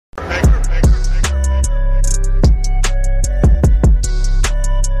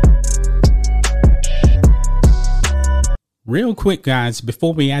Real quick, guys,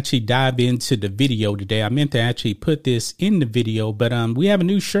 before we actually dive into the video today, I meant to actually put this in the video, but we have a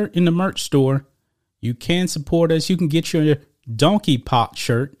new shirt in the merch store. You can support us. You can get your donkey pox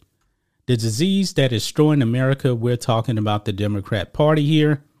shirt, the disease that is destroying America. We're talking about the Democrat Party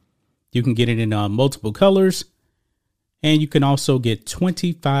here. You can get it in multiple colors, and you can also get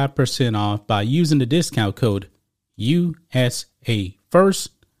 25% off by using the discount code USA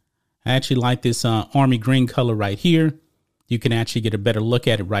First. I actually like this army green color right here. You can actually get a better look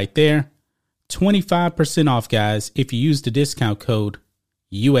at it right there. 25% off, guys, if you use the discount code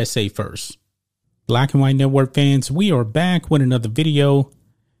USA First. Black and White Network fans, we are back with another video.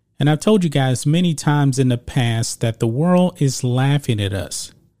 And I've told you guys many times in the past that the world is laughing at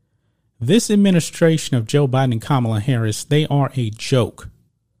us. This administration of Joe Biden and Kamala Harris, they are a joke.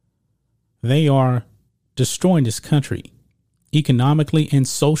 They are destroying this country economically and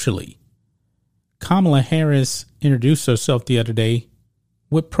socially. Kamala Harris introduced herself the other day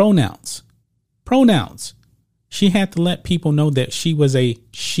with pronouns. Pronouns. She had to let people know that she was a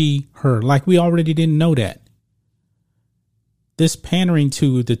she, her, like we already didn't know that. This pandering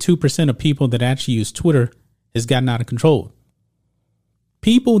to the 2% of people that actually use Twitter has gotten out of control.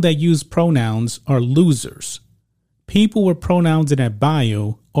 People that use pronouns are losers. People with pronouns in their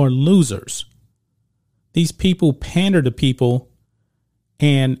bio are losers. These people pander to people,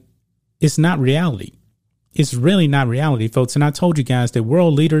 and it's not reality. It's really not reality, folks. And I told you guys that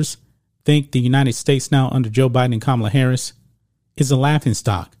world leaders think the United States now under Joe Biden and Kamala Harris is a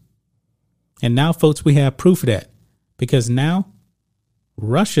laughingstock. And now, folks, we have proof of that, because now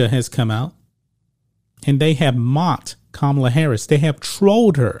Russia has come out and they have mocked Kamala Harris. They have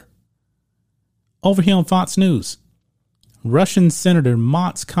trolled her. Over here on Fox News, Russian senator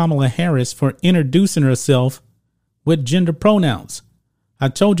mocks Kamala Harris for introducing herself with gender pronouns. I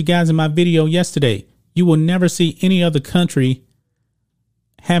told you guys in my video yesterday, you will never see any other country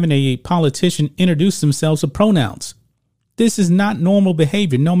having a politician introduce themselves with pronouns. This is not normal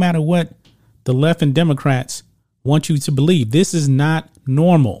behavior, no matter what the left and Democrats want you to believe. This is not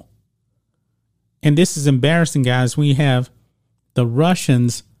normal. And this is embarrassing, guys. We have the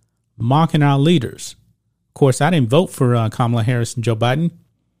Russians mocking our leaders. Of course, I didn't vote for Kamala Harris and Joe Biden,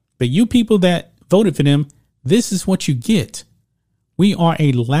 but you people that voted for them, this is what you get. We are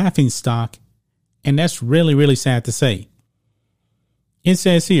a laughingstock, and that's really, really sad to say. It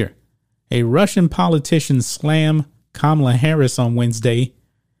says here, a Russian politician slammed Kamala Harris on Wednesday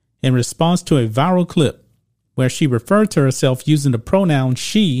in response to a viral clip where she referred to herself using the pronoun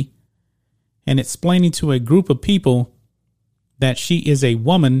she and explaining to a group of people that she is a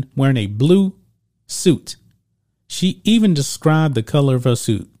woman wearing a blue suit. She even described the color of her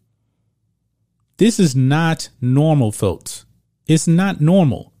suit. This is not normal, folks. It's not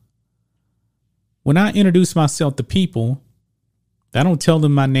normal. When I introduce myself to people, I don't tell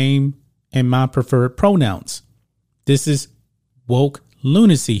them my name and my preferred pronouns. This is woke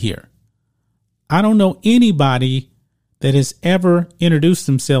lunacy here. I don't know anybody that has ever introduced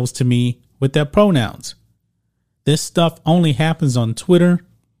themselves to me with their pronouns. This stuff only happens on Twitter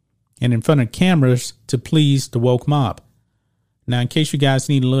and in front of cameras to please the woke mob. Now, in case you guys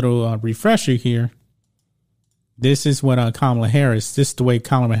need a little refresher here, this is what Kamala Harris, this is the way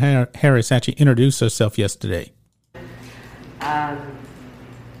Kamala Harris actually introduced herself yesterday. I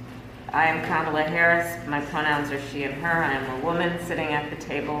am Kamala Harris. My pronouns are she and her. I am a woman sitting at the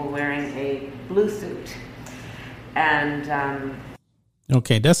table wearing a blue suit. And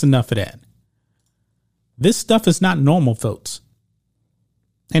okay, that's enough of that. This stuff is not normal, folks.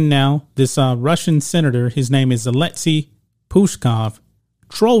 And now this Russian senator, his name is Alexei Pushkov,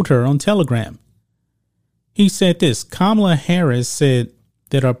 trolled her on Telegram. He said this: Kamala Harris said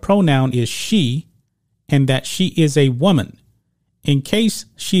that her pronoun is she and that she is a woman, in case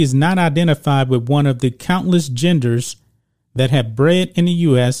she is not identified with one of the countless genders that have bred in the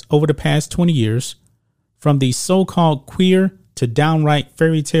U.S. over the past 20 years, from the so-called queer to downright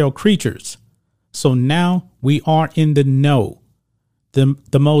fairy tale creatures. So now we are in the know.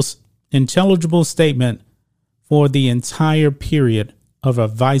 The most intelligible statement for the entire period of a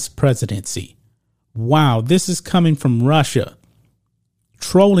vice presidency. Wow, this is coming from Russia.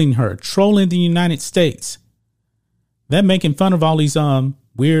 Trolling her, trolling the United States. They're making fun of all these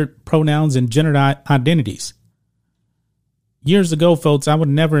weird pronouns and gender identities. Years ago, folks, I would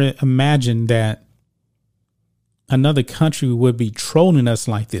never imagine that another country would be trolling us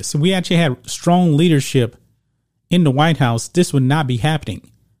like this. If we actually had strong leadership in the White House, this would not be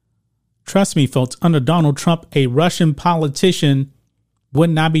happening. Trust me, folks, under Donald Trump, a Russian politician would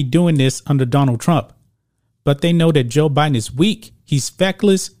not be doing this under Donald Trump. But they know that Joe Biden is weak. He's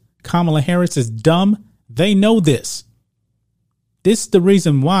feckless. Kamala Harris is dumb. They know this. This is the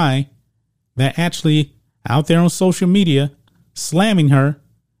reason why they're actually out there on social media slamming her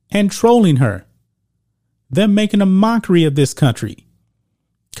and trolling her. They're making a mockery of this country.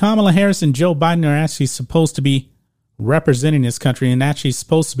 Kamala Harris and Joe Biden are actually supposed to be representing this country and actually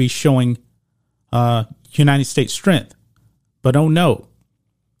supposed to be showing United States strength. But oh no,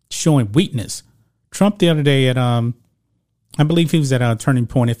 showing weakness. Trump the other day at, I believe he was at a Turning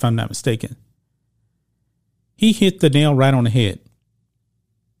Point, if I'm not mistaken. He hit the nail right on the head.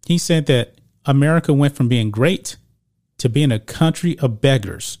 He said that America went from being great to being a country of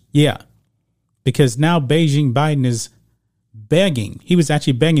beggars. Yeah, because now Biden is begging. He was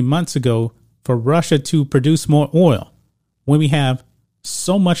actually begging months ago for Russia to produce more oil when we have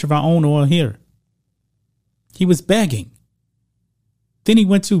so much of our own oil here. He was begging. Then he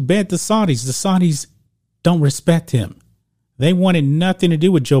went to bed the Saudis. The Saudis don't respect him. They wanted nothing to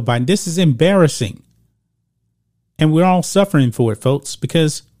do with Joe Biden. This is embarrassing. And we're all suffering for it, folks,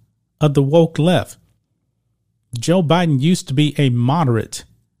 because of the woke left. Joe Biden used to be a moderate.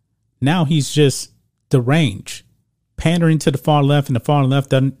 Now he's just deranged, pandering to the far left, and the far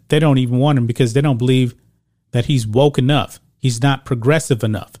left, they don't even want him because they don't believe that he's woke enough. He's not progressive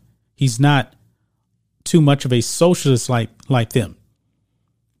enough. He's not too much of a socialist like them.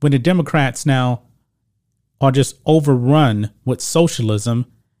 When the Democrats now are just overrun with socialism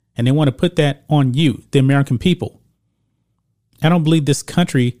and they want to put that on you, the American people. I don't believe this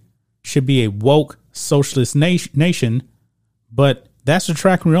country should be a woke socialist nation, but that's the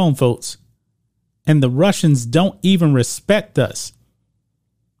track we're on, folks. And the Russians don't even respect us.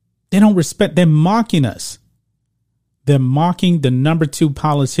 They don't respect, they're mocking us. They're mocking the number 2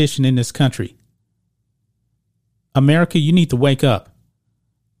 politician in this country. America, you need to wake up.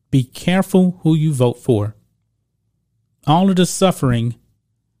 Be careful who you vote for. All of the suffering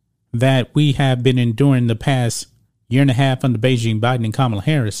that we have been enduring the past year and a half under Beijing, Biden, and Kamala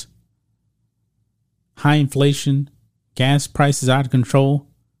Harris. High inflation, gas prices out of control.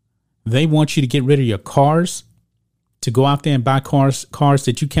 They want you to get rid of your cars, to go out there and buy cars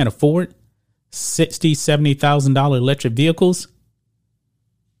that you can't afford. $60,000, $70,000 electric vehicles.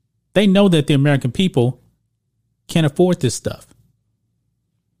 They know that the American people can't afford this stuff.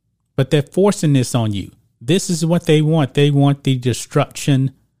 But they're forcing this on you. This is what they want. They want the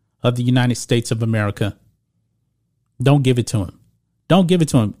destruction of the United States of America. Don't give it to them. Don't give it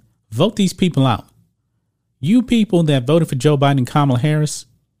to them. Vote these people out. You people that voted for Joe Biden and Kamala Harris,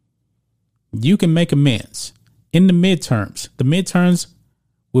 you can make amends in the midterms. The midterms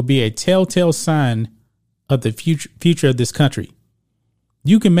will be a telltale sign of the future of this country.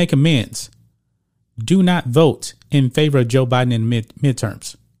 You can make amends. Do not vote in favor of Joe Biden in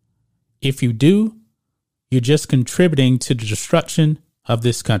midterms. If you do, you're just contributing to the destruction of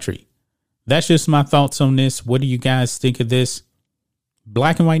this country. That's just my thoughts on this. What do you guys think of this?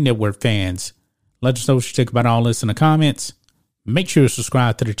 Black and White Network fans, let us know what you think about all this in the comments. Make sure to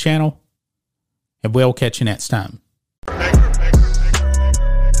subscribe to the channel, and we'll catch you next time.